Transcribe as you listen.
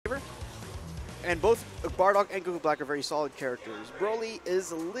And both Bardock and Goku Black are very solid characters. Broly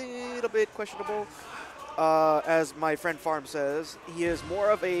is a little bit questionable. As my friend Farm says, he is more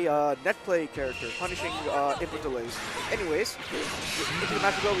of a net play character, punishing input delays. Anyways, into the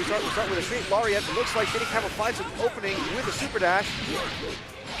match we go. We start with a straight Lariat. It looks like shadycambo finds an opening with a super dash.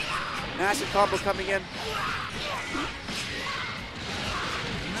 Massive combo coming in.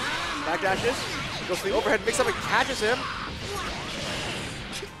 Back dashes. Goes for the overhead mix-up and catches him.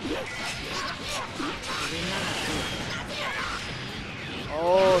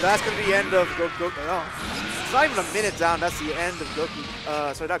 Oh, that's going to be the end of Goku. Oh, it's not even a minute down. That's the end of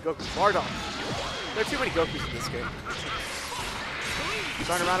Goku. Sorry, not Goku. Bardock. There are too many Gokus in this game.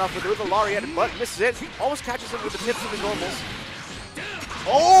 Starting around off with a Lariat, but misses it. Almost catches him with the tips of the normals.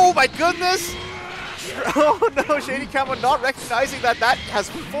 Oh my goodness! Oh no, shadycambo not recognizing that that has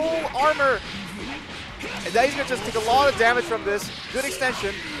full armor. And now he's going to just take a lot of damage from this. Good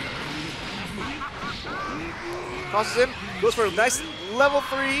extension. Crosses him. Goes for a nice level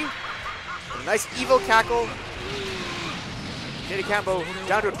 3. A nice Evo cackle. shadycambo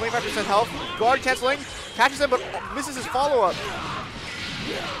down to a 25% health. Guard canceling. Catches him but misses his follow-up.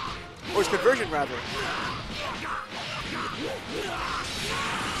 Or his conversion rather.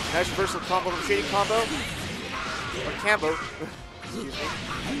 Nice reversal combo from shadycambo. Or Cambo. Excuse me.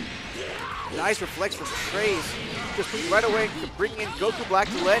 Nice reflex from Trace. Just right away to bring in Goku Black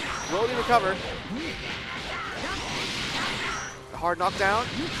to let Broly recover. A hard knockdown.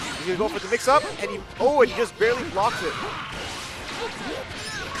 He's gonna go for the mix-up, and he just barely blocks it.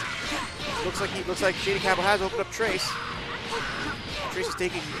 Looks like shadycambo has opened up Trace. Trace is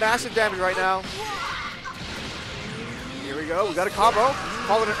taking massive damage right now. Here we go. We got a combo.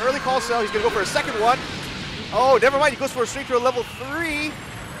 Following an early call cell. He's gonna go for a second one. Oh, never mind. He goes for a straight to a level 3.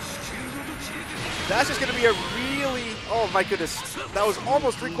 That's just going to be a really, oh my goodness. That was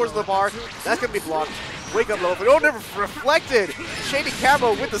almost 3/4 of the bar. That's going to be blocked. Wake up low, but oh, never reflected.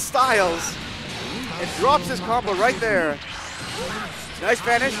 shadycambo with the styles. And drops his combo right there. Nice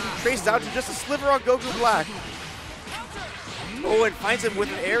vanish. Trace down to just a sliver on Goku Black. Oh, and finds him with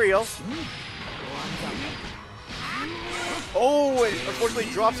an aerial. Oh, and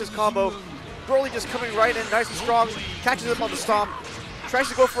unfortunately drops his combo. Broly just coming right in, nice and strong. Catches him on the stomp. Tries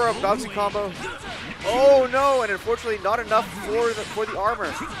to go for a bouncy combo. Oh no, and unfortunately not enough for the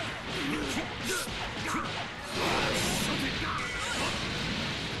armor.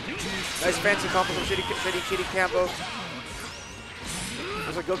 Nice fancy combo from shadycambo.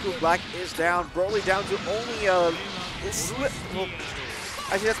 Looks like Goku Black is down. Broly down to only a slip. Well,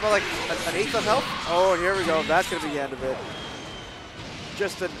 actually, that's about like an 1/8 of health. Oh, and here we go. That's going to be the end of it.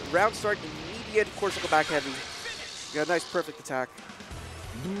 Just a round start, immediate Corsica back heavy. Got a nice perfect attack.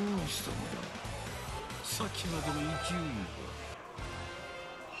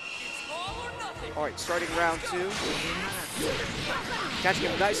 Alright, starting round 2. Catching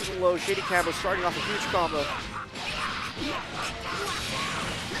him nice and low. shadycambo starting off a huge combo.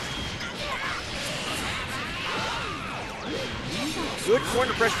 Good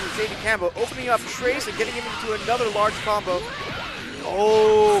corner pressure from shadycambo, opening up Trace and getting him into another large combo.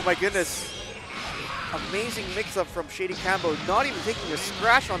 Oh my goodness. Amazing mix-up from shadycambo, not even taking a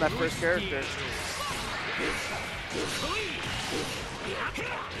scratch on that first character.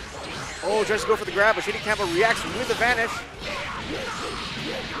 Oh, tries to go for the grab, but shadycambo reacts with the vanish.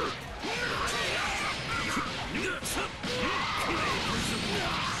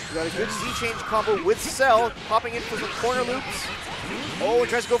 We got a good Z-change combo with Cell, popping in for some corner loops. Oh,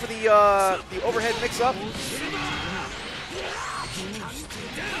 tries to go for the overhead mix-up.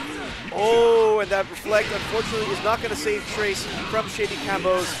 Oh, and that reflect, unfortunately, is not going to save Trace from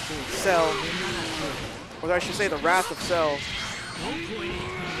shadycambo's Cell. Or I should say the wrath of Cell. There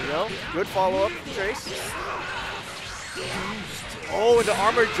we go. Good follow-up from Trace. Oh, and the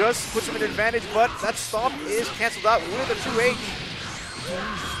armor just puts him in advantage, but that stomp is canceled out with a 2H.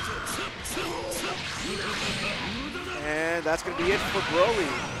 And that's going to be it for Broly.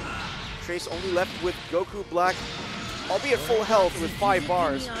 Trace only left with Goku Black, albeit full health with 5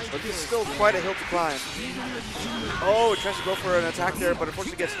 bars, but this is still quite a hill to climb. Oh, tries to go for an attack there, but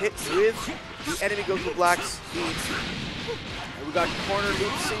unfortunately gets hit with the enemy Goku Black's beam. And we got corner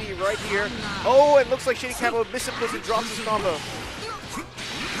loop city right here. Oh, it looks like shadycambo misinputs and drops his combo.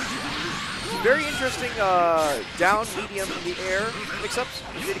 Very interesting down, medium, in the air mix-ups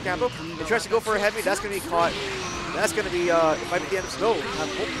from shadycambo. It tries to go for a heavy, that's going to be caught. That's going to be, it might be the end of Snow.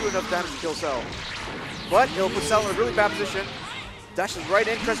 Won't do enough damage to kill Cell. But he'll put Cell in a really bad position. Dashes right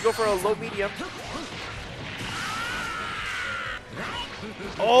in, tries to go for a low medium.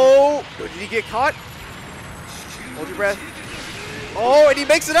 Oh, did he get caught? Hold your breath. Oh, and he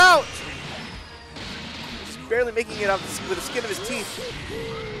makes it out! barely making it out with the skin of his teeth.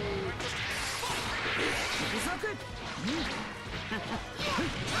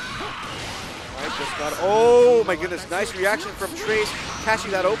 All right, just got, oh my goodness, nice reaction from Trace,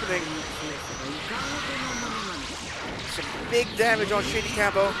 catching that opening. Some big damage on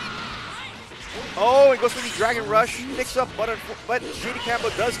shadycambo. Oh, he goes for the Dragon Rush, picks up, but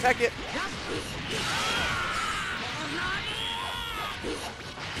shadycambo does tech it.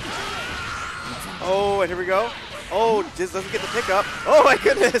 Oh, and here we go. Oh, Diz doesn't get the pickup. Oh my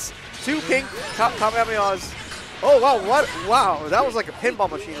goodness, 2 pink Kamehamehas. Oh wow, what? Wow, that was like a pinball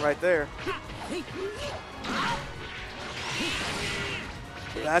machine right there.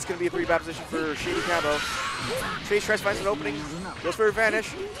 That's going to be a 3-bat position for shadycambo. Trace tries to find an opening, goes for a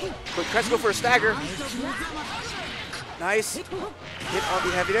vanish, but tries to go for a stagger. Nice hit on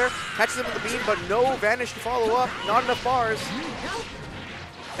the heavy there. Catches him with the beam, but no vanish to follow up. Not enough bars.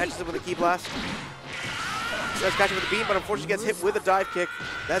 Catches him with a key blast. Tries to catch him with the beam, but unfortunately gets hit with a dive kick.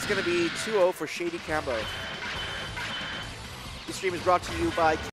 That's going to be 2-0 for shadycambo. This stream is brought to you by